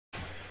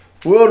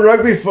World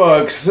Rugby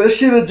folks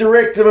issued a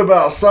directive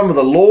about some of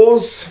the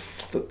laws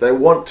that they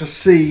want to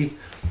see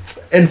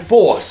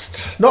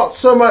enforced. Not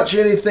so much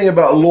anything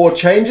about law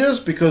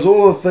changes, because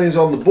all of the things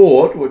on the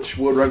board, which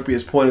World Rugby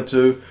has pointed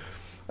to,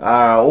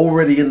 are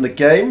already in the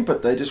game,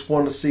 but they just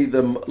want to see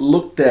them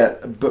looked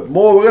at a bit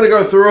more. We're going to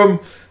go through them,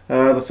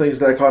 the things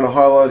they're kind of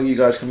highlighting. You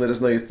guys can let us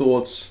know your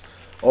thoughts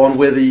on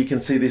whether you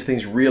can see these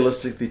things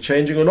realistically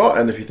changing or not,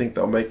 and if you think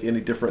they'll make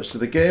any difference to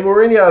the game,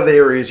 or any other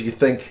areas you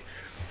think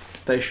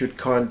they should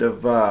kind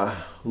of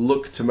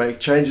look to make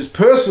changes.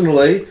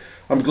 Personally,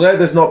 I'm glad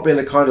there's not been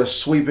a kind of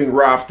sweeping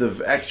raft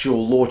of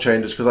actual law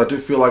changes, because I do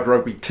feel like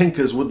rugby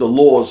tinkers with the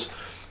laws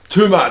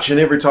too much, and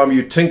every time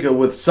you tinker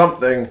with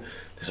something,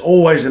 there's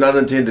always an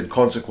unintended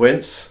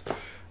consequence.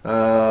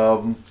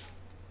 But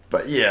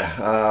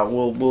yeah,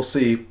 we'll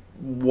see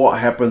what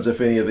happens if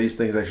any of these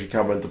things actually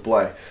come into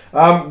play.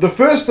 The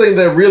first thing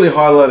they're really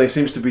highlighting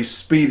seems to be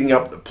speeding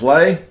up the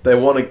play. They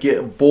want to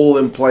get ball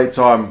in play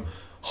time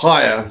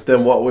higher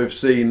than what we've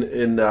seen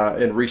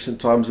in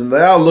recent times, and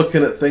they are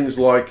looking at things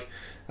like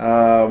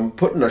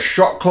putting a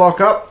shot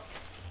clock up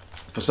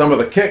for some of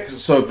the kicks.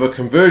 So for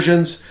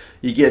conversions,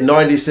 you get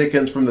 90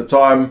 seconds from the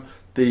time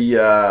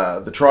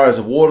the try is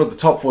awarded. The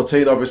top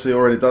 14 obviously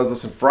already does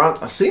this in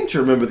France. I seem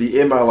to remember the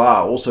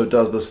MLR also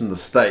does this in the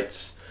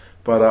States,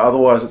 but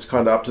otherwise it's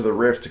kind of up to the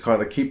ref to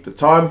kind of keep the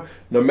time.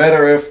 No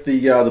matter if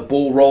the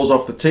ball rolls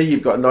off the tee,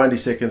 you've got 90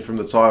 seconds from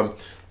the time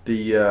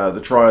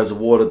the try is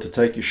awarded to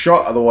take your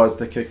shot, otherwise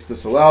the kick's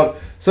disallowed.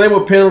 Same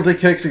with penalty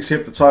kicks,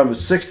 except the time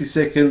is 60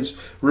 seconds.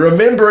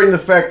 Remembering the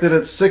fact that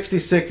it's 60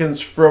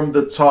 seconds from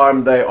the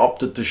time they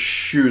opted to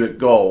shoot at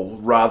goal,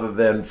 rather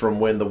than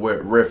from when the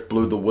ref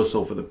blew the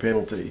whistle for the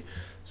penalty.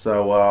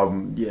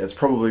 So yeah, it's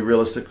probably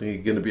realistically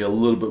going to be a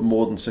little bit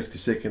more than 60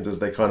 seconds as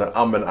they kind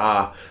of and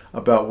ah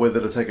about whether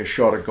to take a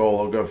shot at goal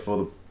or go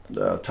for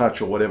the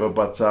touch or whatever.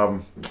 But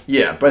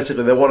yeah,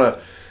 basically they want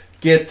to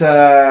get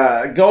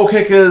goal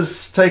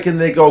kickers taking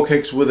their goal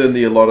kicks within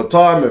the allotted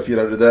time. If you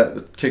don't do that,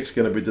 the kick's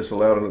going to be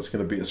disallowed and it's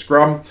going to be a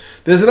scrum.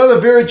 There's another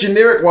very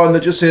generic one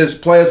that just says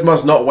players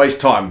must not waste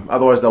time,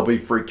 otherwise they'll be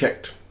free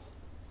kicked.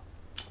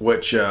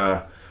 Which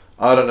I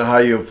don't know how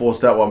you enforce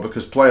that one,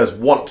 because players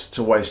want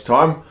to waste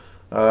time.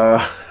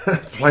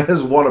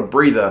 Players want a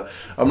breather.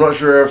 I'm not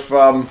sure if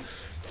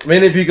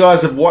many of you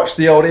guys have watched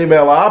the old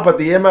MLR, but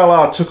the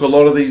MLR took a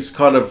lot of these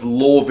kind of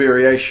law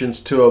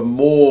variations to a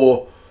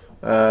more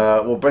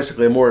well,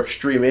 basically a more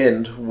extreme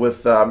end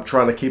with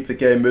trying to keep the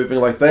game moving.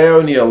 Like, they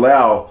only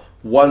allow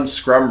one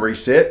scrum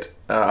reset,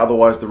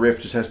 otherwise the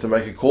ref just has to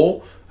make a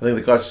call. I think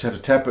the guys just have to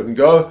tap it and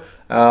go.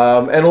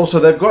 And also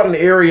they've got an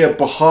area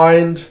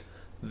behind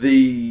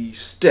the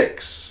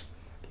sticks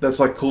that's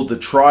like called the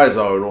try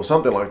zone or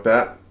something like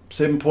that.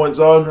 7-point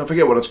zone, I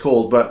forget what it's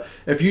called, but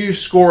if you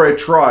score a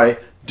try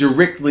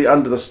directly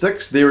under the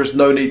sticks, there is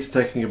no need to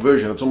take a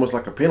conversion. It's almost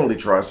like a penalty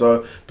try.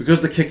 So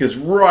because the kick is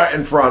right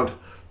in front,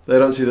 they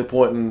don't see the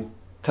point in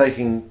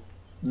taking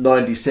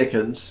 90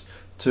 seconds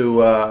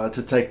to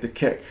take the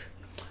kick.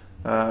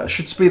 It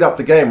should speed up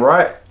the game,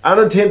 right?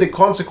 Unintended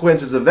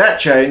consequences of that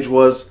change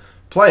was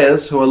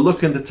players who are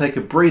looking to take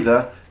a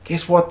breather,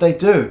 guess what they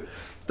do?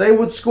 They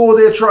would score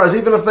their tries,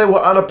 even if they were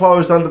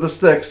unopposed under the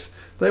sticks.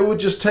 They would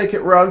just take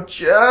it round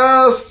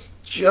just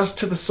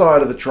to the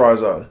side of the try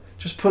zone.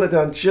 Just put it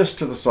down just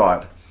to the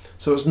side.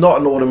 So it's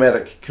not an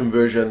automatic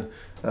conversion.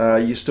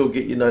 You still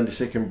get your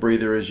 90-second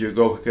breather as your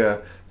goal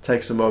kicker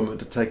takes a moment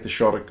to take the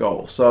shot at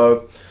goal.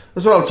 So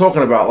that's what I'm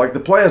talking about. Like, the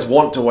players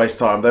want to waste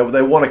time.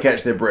 They want to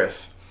catch their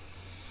breath.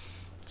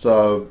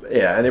 So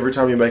yeah, and every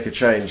time you make a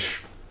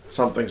change,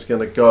 something's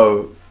going to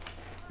go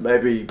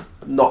maybe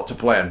not to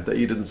plan that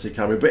you didn't see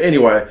coming. But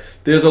anyway,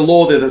 there's a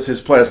law there that says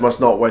players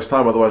must not waste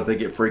time, otherwise they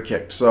get free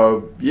kicked.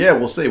 So yeah,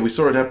 we'll see. We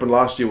saw it happen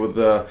last year with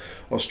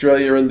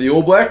Australia and the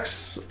All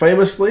Blacks,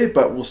 famously,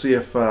 but we'll see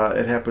if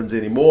it happens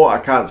anymore. I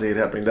can't see it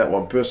happening, that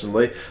one,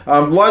 personally.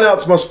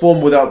 Lineouts must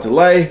form without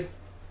delay.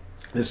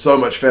 There's so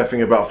much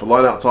faffing about for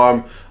lineout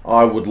time.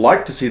 I would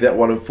like to see that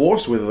one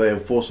enforced. Whether they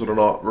enforce it or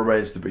not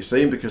remains to be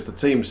seen, because the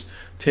teams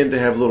tend to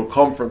have little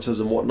conferences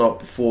and whatnot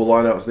before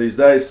lineouts these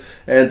days.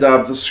 And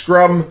the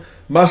scrum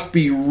must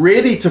be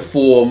ready to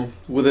form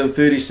within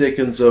 30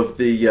 seconds of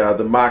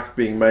the mark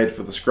being made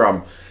for the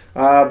scrum.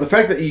 The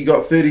fact that you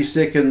got 30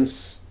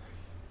 seconds,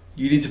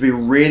 you need to be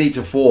ready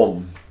to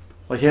form.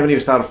 Like, you haven't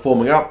even started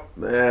forming up.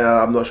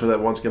 I'm not sure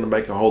that one's going to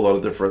make a whole lot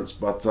of difference.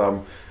 But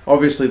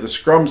obviously the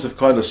scrums have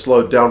kind of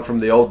slowed down from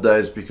the old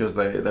days because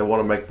they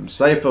want to make them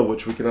safer,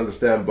 which we can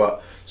understand.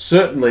 But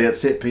certainly at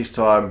set piece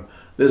time,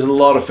 there's a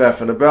lot of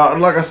faffing about.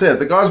 And like I said,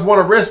 the guys want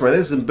to rest, man.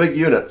 There's some big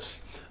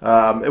units.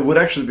 It would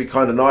actually be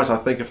kind of nice, I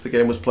think, if the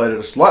game was played at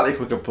a slightly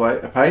quicker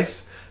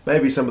pace.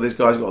 Maybe some of these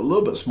guys got a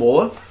little bit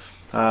smaller,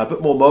 a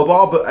bit more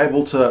mobile, but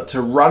able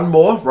to run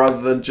more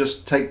rather than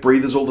just take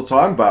breathers all the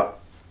time. But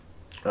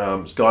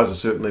guys are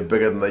certainly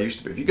bigger than they used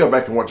to be. If you go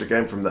back and watch a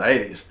game from the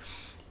 80s,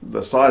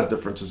 the size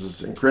differences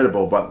is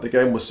incredible, but the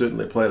game was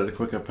certainly played at a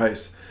quicker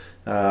pace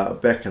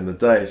back in the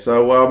day.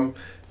 So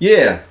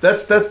yeah,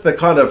 that's the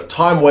kind of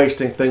time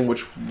wasting thing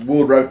which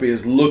World Rugby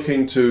is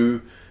looking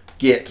to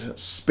get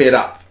sped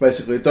up.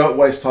 Basically, don't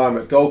waste time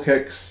at goal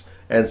kicks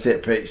and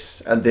set piece.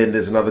 And then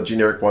there's another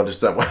generic one,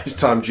 just don't waste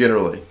time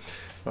generally.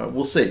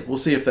 We'll see. We'll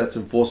see if that's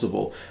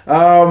enforceable.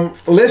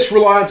 Less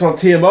reliance on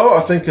TMO,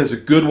 I think, is a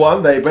good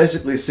one. They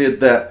basically said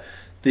that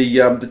the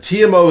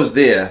TMO is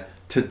there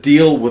to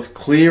deal with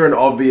clear and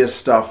obvious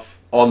stuff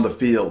on the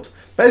field.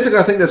 Basically,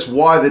 I think that's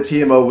why the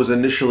TMO was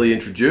initially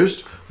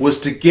introduced, was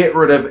to get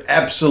rid of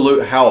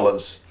absolute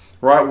howlers,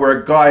 right? Where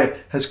a guy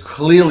has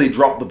clearly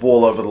dropped the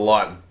ball over the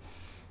line.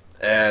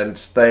 And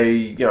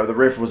the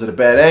ref was at a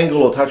bad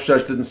angle, or touch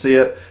judge didn't see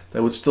it, they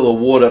would still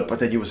award it, but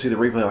then you would see the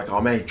replay like,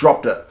 oh man, he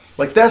dropped it.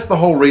 Like, that's the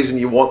whole reason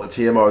you want the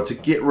TMO, to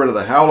get rid of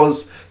the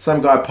howlers.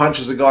 Some guy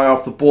punches a guy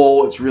off the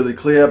ball, it's really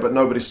clear, but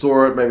nobody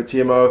saw it. Maybe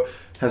TMO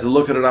has a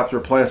look at it after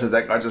a play and says,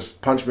 that guy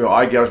just punched me or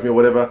eye gouged me or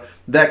whatever.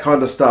 That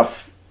kind of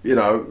stuff,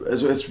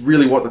 it's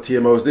really what the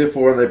TMO is there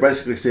for. And they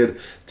basically said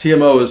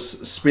TMO is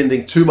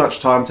spending too much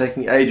time,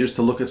 taking ages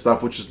to look at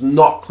stuff which is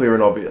not clear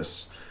and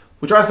obvious.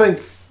 Which I think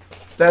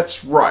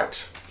that's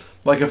right.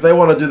 Like, if they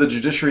want to do the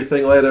judiciary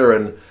thing later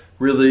and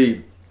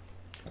really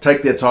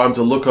take their time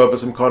to look over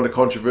some kind of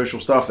controversial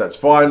stuff, that's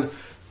fine.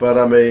 But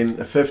I mean,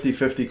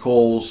 50-50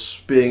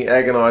 calls being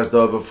agonized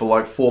over for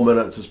like 4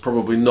 minutes is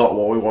probably not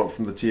what we want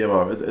from the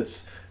TMO.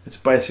 It's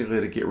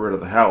basically to get rid of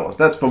the howlers.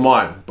 That's for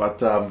mine.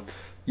 But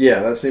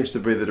yeah, that seems to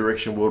be the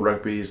direction World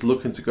Rugby is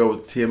looking to go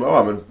with the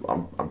TMO.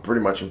 I'm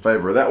pretty much in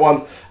favor of that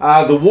one.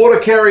 The water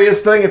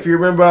carriers thing, if you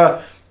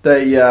remember,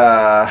 they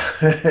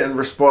in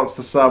response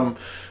to some,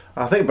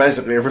 I think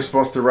basically in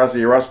response to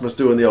Rassie Erasmus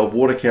doing the old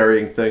water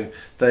carrying thing,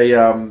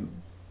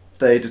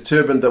 they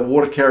determined that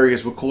water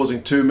carriers were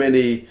causing too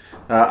many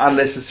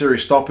unnecessary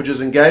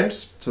stoppages in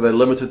games. So they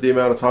limited the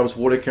amount of times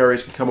water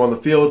carriers could come on the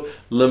field,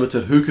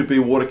 limited who could be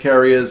water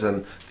carriers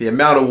and the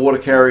amount of water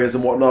carriers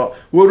and whatnot.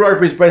 World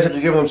Rugby's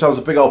basically giving themselves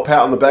a big old pat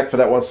on the back for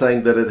that one,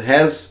 saying that it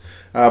has,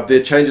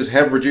 their changes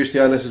have reduced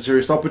the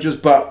unnecessary stoppages,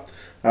 but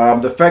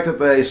the fact that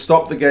they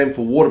stop the game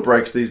for water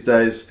breaks these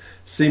days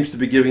seems to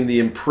be giving the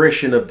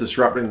impression of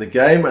disrupting the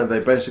game, and they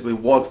basically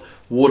want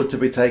water to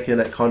be taken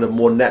at kind of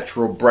more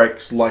natural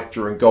breaks, like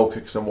during goal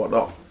kicks and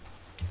whatnot,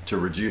 to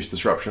reduce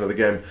disruption of the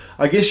game.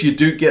 I guess you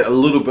do get a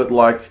little bit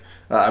like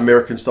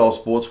American-style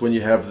sports when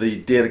you have the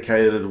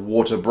dedicated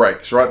water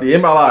breaks, right? The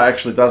MLR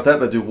actually does that.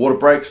 They do water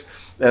breaks,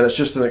 and it's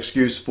just an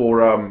excuse for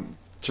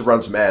to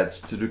run some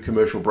ads, to do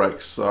commercial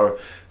breaks. So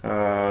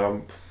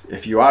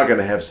if you are going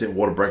to have set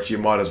water breaks, you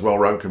might as well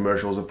run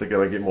commercials if they're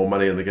going to get more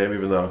money in the game,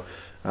 even though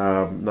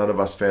none of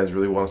us fans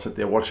really want to sit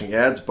there watching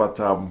ads. But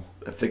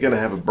if they're going to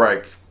have a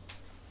break,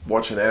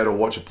 watch an ad or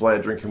watch a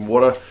player drinking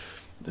water,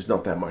 there's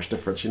not that much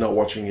difference. You're not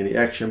watching any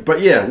action.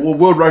 But yeah, well,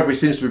 World Rugby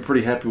seems to be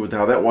pretty happy with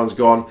how that one's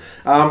gone.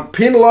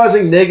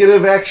 Penalising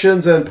negative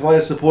actions and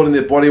players supporting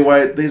their body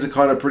weight. These are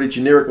kind of pretty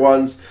generic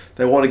ones.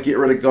 They want to get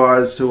rid of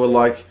guys who are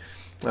like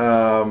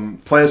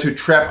players who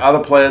trap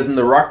other players in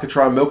the ruck to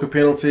try and milk a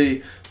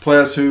penalty.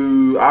 Players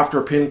who, after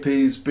a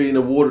penalty's been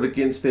awarded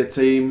against their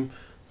team,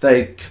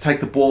 they take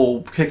the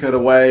ball, kick it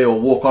away, or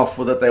walk off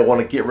with it. They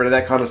want to get rid of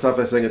that kind of stuff.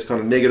 They're saying it's kind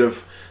of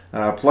negative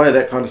play.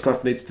 That kind of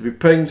stuff needs to be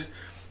pinged.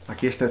 I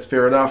guess that's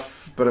fair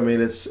enough, but I mean,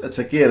 it's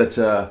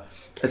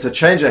a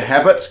change of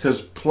habits,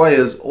 because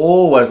players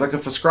always, like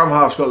if a scrum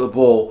half's got the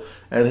ball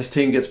and his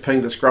team gets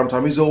pinged at scrum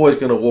time, he's always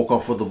going to walk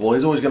off with the ball.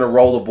 He's always going to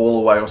roll the ball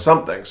away or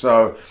something.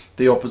 So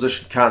the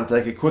opposition can't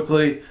take it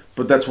quickly,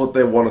 but that's what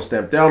they want to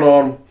stamp down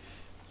on.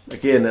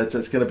 Again,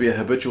 it's going to be a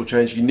habitual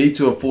change. You need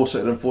to enforce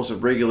it and enforce it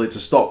regularly to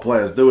stop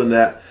players doing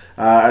that.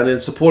 And then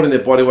supporting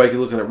their body weight,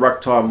 you're looking at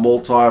ruck time,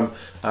 maul time,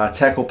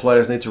 tackle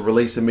players need to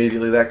release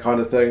immediately, that kind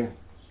of thing.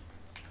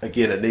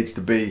 Again, it needs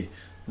to be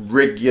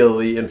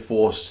regularly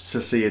enforced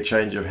to see a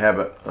change of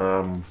habit.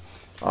 I'm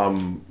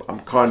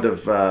kind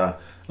of a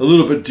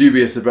little bit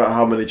dubious about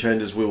how many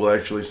changes we will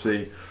actually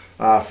see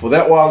for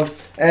that one.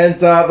 And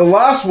the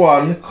last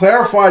one,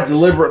 clarify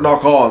deliberate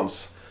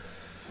knock-ons.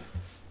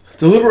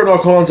 Deliberate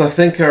knock-ons, I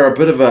think, are a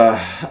bit of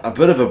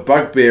a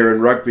bugbear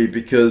in rugby,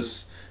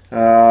 because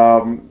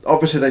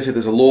obviously they said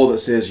there's a law that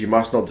says you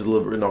must not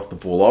deliberately knock the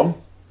ball on.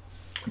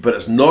 But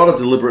it's not a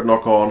deliberate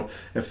knock-on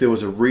if there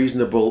was a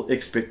reasonable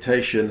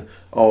expectation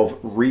of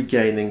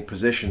regaining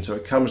possession. So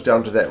it comes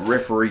down to that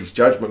referee's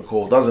judgment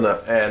call, doesn't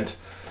it?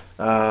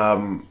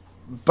 And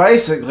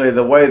basically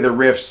the way the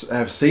refs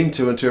have seemed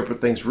to interpret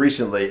things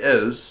recently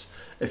is,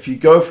 if you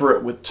go for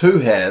it with two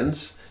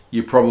hands,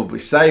 you're probably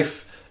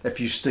safe. If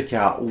you stick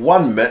out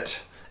one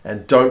mitt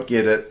and don't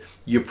get it,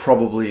 you're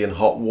probably in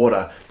hot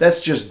water.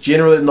 That's just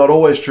generally, not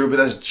always true, but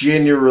that's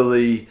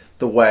generally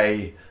the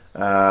way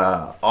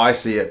I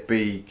see it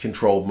be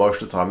controlled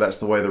most of the time. That's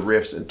the way the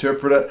refs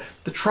interpret it.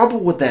 The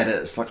trouble with that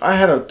is, like, I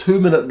had a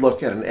 2-minute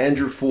look at an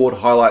Andrew Ford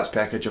highlights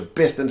package of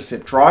best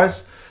intercept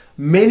tries.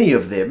 Many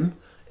of them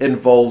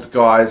involved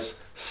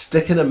guys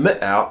sticking a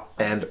mitt out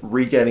and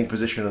regaining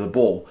possession of the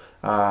ball.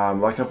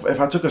 Like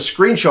if I took a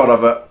screenshot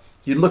of it,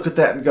 you'd look at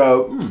that and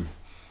go,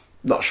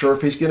 not sure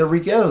if he's going to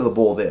regather the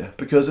ball there,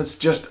 because it's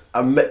just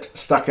a mitt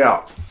stuck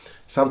out.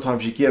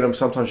 Sometimes you get them,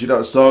 sometimes you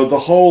don't. So the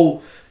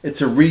whole, it's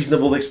a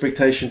reasonable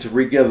expectation to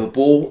regather the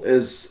ball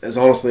is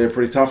honestly a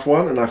pretty tough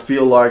one. And I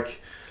feel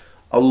like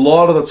a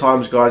lot of the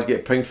times guys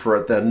get pinged for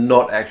it. They're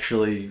not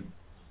actually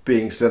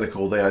being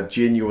cynical. They are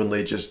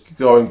genuinely just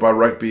going by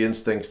rugby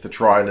instincts to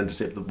try and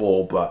intercept the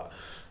ball. But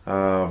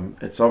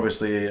it's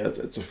obviously,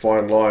 it's a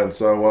fine line.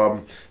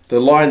 So the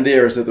line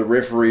there is that the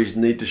referees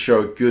need to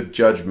show good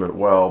judgment.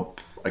 Well,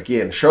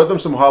 again, show them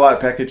some highlight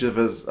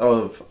packages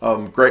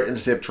of great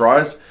intercept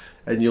tries,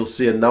 and you'll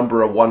see a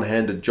number of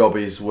one-handed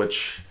jobbies,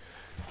 which,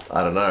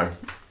 I don't know,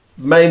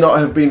 may not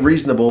have been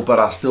reasonable, but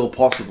are still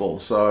possible.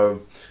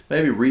 So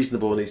maybe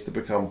reasonable needs to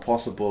become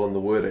possible in the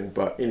wording.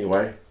 But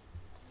anyway,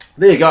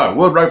 there you go.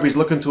 World Rugby's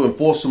looking to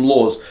enforce some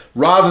laws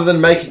rather than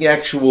making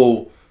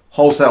actual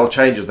wholesale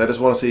changes. They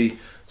just want to see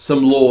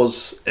some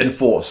laws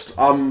enforced.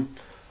 I'm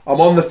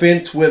on the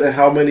fence whether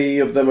how many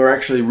of them are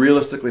actually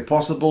realistically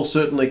possible.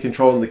 Certainly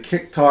controlling the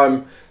kick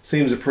time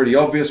seems a pretty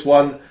obvious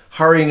one.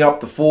 Hurrying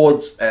up the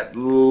forwards at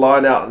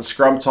line out and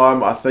scrum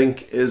time, I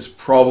think, is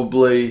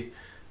probably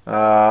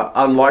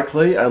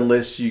unlikely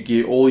unless you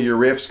get all your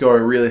refs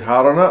going really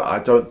hard on it. I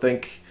don't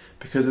think,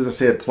 because as I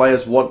said,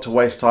 players want to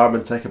waste time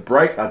and take a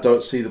break. I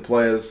don't see the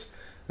players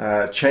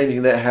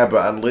changing that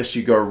habit unless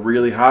you go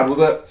really hard with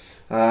it.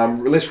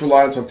 Less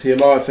reliance on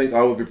TMO, I think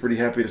I would be pretty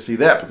happy to see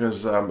that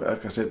because,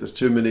 like I said, there's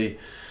too many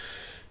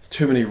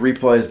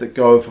replays that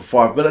go for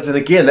 5 minutes. And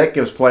again, that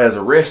gives players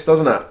a rest,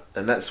 doesn't it?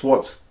 And that's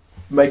what's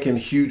making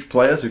huge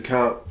players who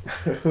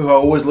are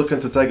always looking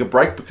to take a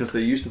break because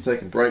they're used to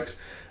taking breaks.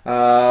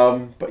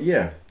 But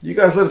yeah, you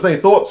guys let us know your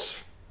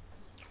thoughts.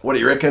 What do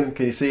you reckon?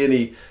 Can you see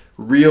any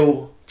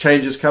real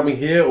changes coming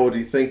here, or do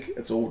you think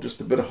it's all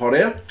just a bit of hot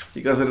air?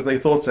 You guys let us know your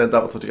thoughts, and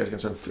I'll talk to you guys again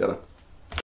soon. Together.